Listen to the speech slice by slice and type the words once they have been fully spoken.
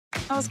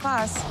How was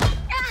class?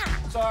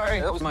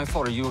 Sorry, that was my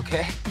fault. Are you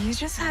okay? You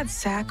just had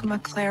Zach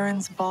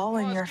McLaren's ball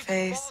in your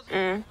face.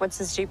 What's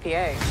his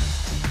GPA?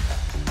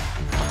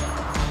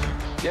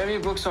 Do you have any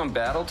books on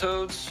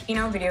Battletoads? You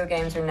know video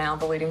games are now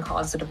the leading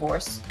cause of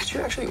divorce. Could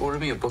you actually order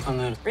me a book on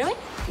that? Really?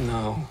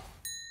 No.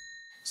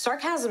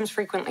 Sarcasm is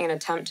frequently an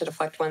attempt to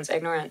deflect one's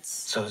ignorance.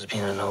 So is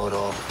being a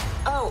know-it-all.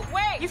 Oh,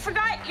 wait! You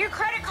forgot your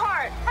credit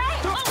card!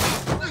 Hey!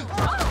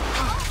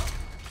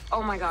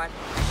 Oh my God.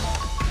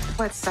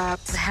 What's up?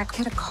 Zach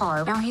hit a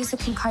car. Now he's a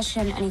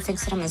concussion, and he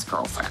thinks that I'm his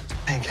girlfriend.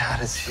 Thank God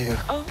it's you.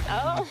 Oh,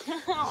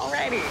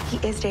 alrighty.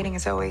 He is dating a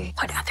Zoe.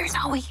 What other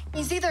Zoe?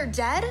 He's either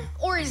dead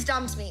or he's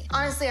dumped me.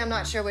 Honestly, I'm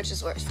not sure which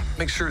is worse.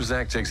 Make sure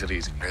Zach takes it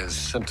easy. His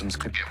symptoms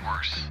could get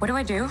worse. What do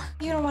I do?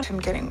 You don't want him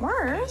getting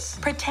worse.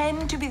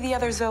 Pretend to be the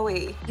other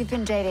Zoe. You've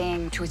been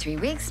dating 2 or 3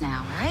 weeks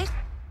now, right?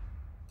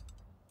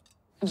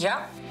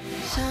 Yeah.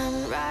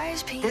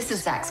 This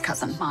is Zach's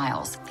cousin,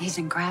 Miles. He's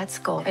in grad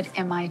school at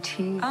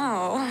MIT.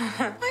 Oh.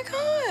 Oh my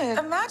God.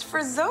 A match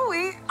for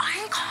Zoe.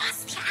 I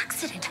caused the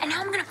accident, and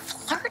now I'm gonna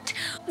flirt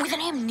with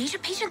an amnesia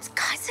patient's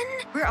cousin?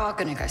 We're all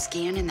gonna go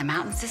skiing in the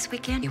mountains this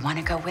weekend. You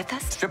wanna go with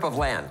us? Strip of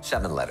land,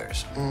 7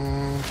 letters.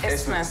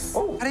 Isthmus.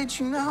 Oh, how did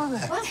you know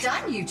that? Well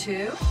done, you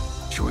two.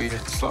 Should we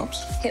hit the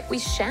slopes? Hit we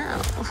shall.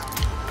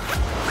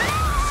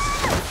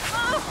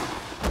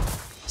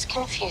 It's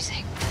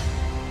confusing.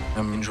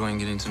 I'm enjoying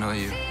getting to know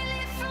you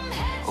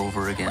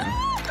over again.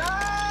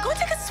 Go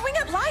take a swing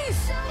at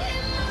life.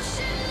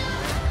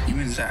 You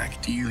and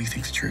Zach, do you really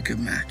think that you're a good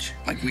match?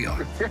 Like we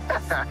are.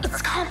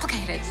 It's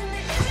complicated.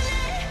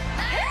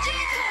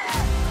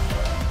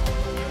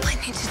 I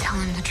need to tell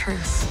him the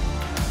truth.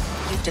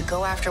 You have to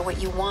go after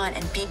what you want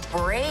and be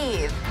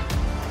brave.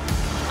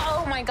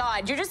 Oh my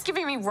God, you're just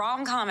giving me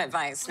rom-com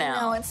advice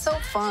now. No, it's so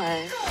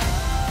fun.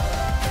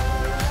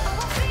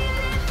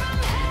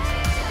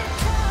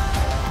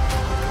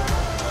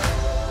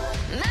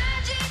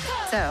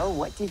 So,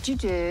 what did you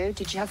do?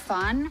 Did you have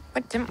fun?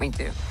 What didn't we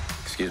do?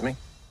 Excuse me?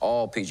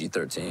 All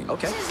PG-13.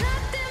 Okay.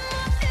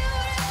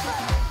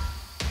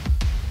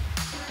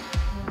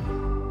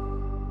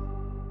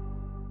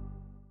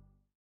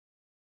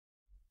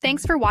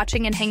 Thanks for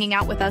watching and hanging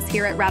out with us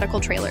here at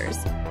Radical Trailers.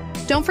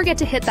 Don't forget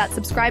to hit that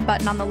subscribe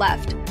button on the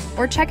left,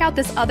 or check out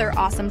this other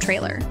awesome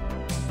trailer.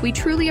 We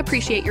truly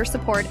appreciate your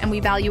support, and we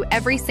value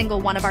every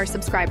single one of our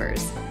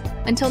subscribers.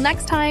 Until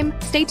next time,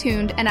 stay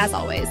tuned, and as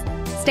always,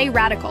 stay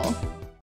radical.